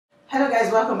Hello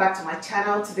guys, welcome back to my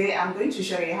channel. Today I'm going to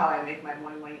show you how I make my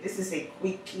moi-moi. This is a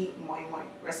quickie moi-moi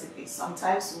recipe.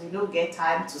 Sometimes we don't get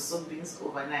time to soak beans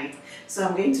overnight, so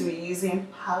I'm going to be using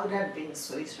powdered beans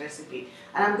for this recipe,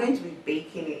 and I'm going to be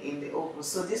baking it in the oven.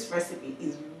 So this recipe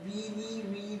is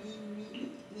really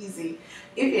easy.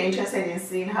 If you're interested in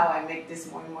seeing how I make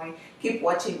this moi-moi, keep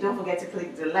watching. Don't forget to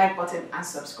click the like button and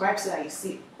subscribe so that you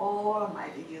see all my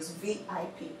videos,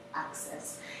 VIP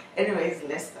access. Anyways,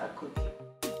 let's start cooking.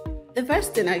 The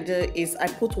first thing I do is I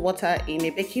put water in a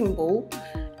baking bowl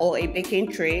or a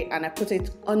baking tray, and I put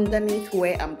it underneath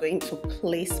where I'm going to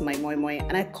place my moi-moi,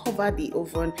 and I cover the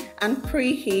oven and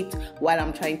preheat while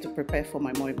I'm trying to prepare for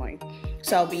my moi-moi.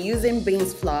 So I'll be using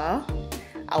beans flour.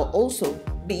 I'll also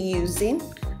be using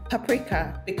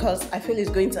paprika because I feel it's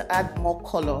going to add more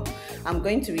color. I'm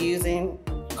going to be using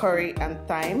curry and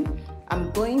thyme.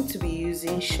 I'm going to be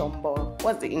using shombo.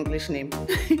 What's the English name?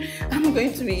 I'm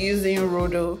going to be using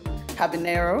rodo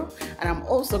habanero, and I'm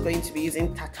also going to be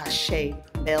using tatache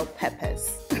bell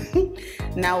peppers.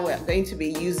 Now we're going to be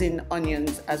using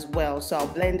onions as well, so I'll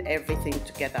blend everything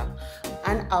together.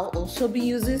 And I'll also be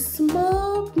using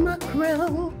smoked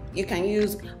mackerel. You can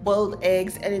use boiled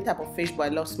eggs, any type of fish, but I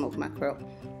love smoked mackerel.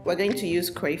 We're going to use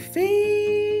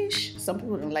crayfish. Some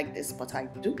people don't like this, but I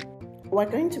do. We're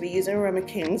going to be using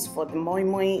ramekins for the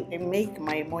moi-moi. They make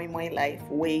my moi-moi life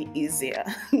way easier.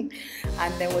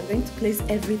 And then we're going to place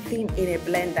everything in a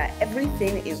blender.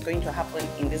 Everything is going to happen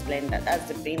in this blender.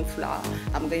 That's the bean flour.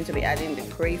 I'm going to be adding the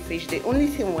crayfish. The only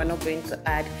thing we're not going to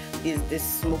add is the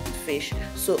smoked fish.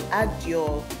 So add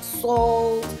your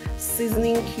salt,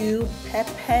 seasoning cube,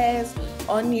 peppers,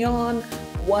 onion,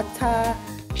 water,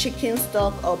 chicken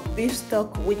stock or beef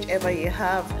stock, whichever you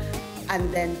have,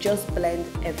 and then just blend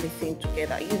everything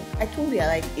together. I told you I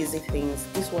like easy things.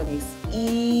 This one is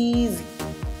easy.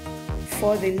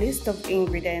 For the list of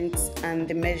ingredients and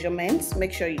the measurements,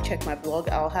 make sure you check my blog.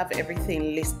 I'll have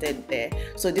everything listed there.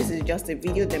 So this is just a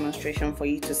video demonstration for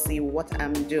you to see what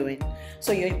I'm doing.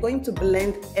 So you're going to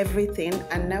blend everything,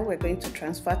 and now we're going to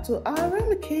transfer to our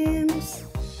ramekins.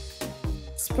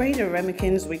 Spray the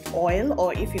ramekins with oil,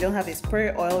 or if you don't have a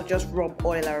spray oil, just rub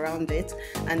oil around it,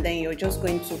 and then you're just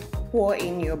going to pour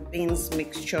in your beans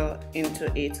mixture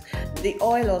into it. The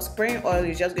oil or spraying oil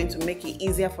is just going to make it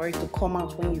easier for it to come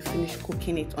out when you finish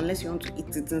cooking it, unless you want to eat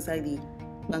it inside the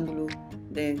bungalow,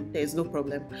 then there's no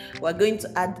problem. We're going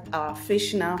to add our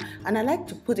fish now, and I like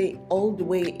to put it all the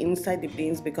way inside the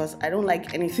beans because I don't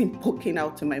like anything poking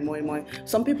out in my moi-moi.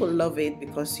 Some people love it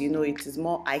because, you know, it is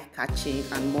more eye-catching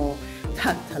and more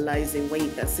tantalizing when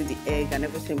you can see the egg and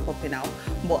everything popping out,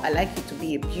 but I like it to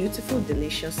be a beautiful,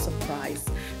 delicious surprise.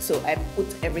 So I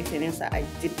put everything inside, I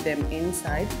dip them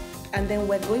inside, and then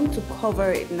we're going to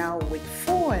cover it now with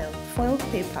foil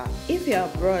paper. If you're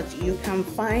abroad, you can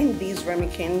find these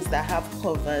ramekins that have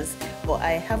covers, but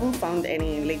I haven't found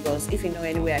any in Lagos. If you know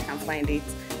anywhere I can find it,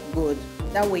 good.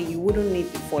 That way you wouldn't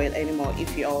need the foil anymore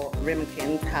if your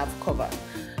ramekins have cover.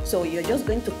 So you're just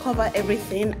going to cover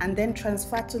everything and then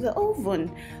transfer to the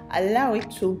oven. Allow it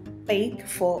to bake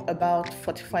for about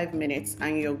 45 minutes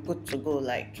and you're good to go.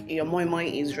 Like, your moi-moi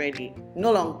is ready.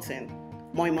 No long thing.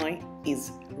 Moi-moi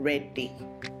is ready.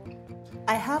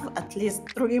 I have at least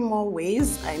 3 more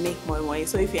ways I make moi-moi,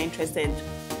 so if you're interested,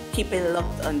 keep it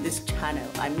locked on this channel.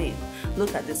 I mean,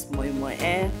 look at this moi-moi,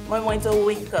 moi-moi to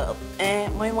wake up,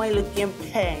 moi-moi looking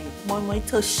pink, moi-moi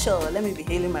to show. Let me be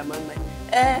hailing my moi-moi,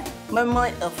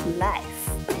 moi-moi of life.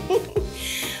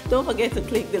 Don't forget to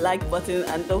click the like button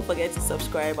and don't forget to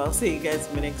subscribe. I'll see you guys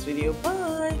in my next video.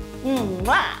 Bye.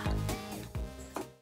 Mwah!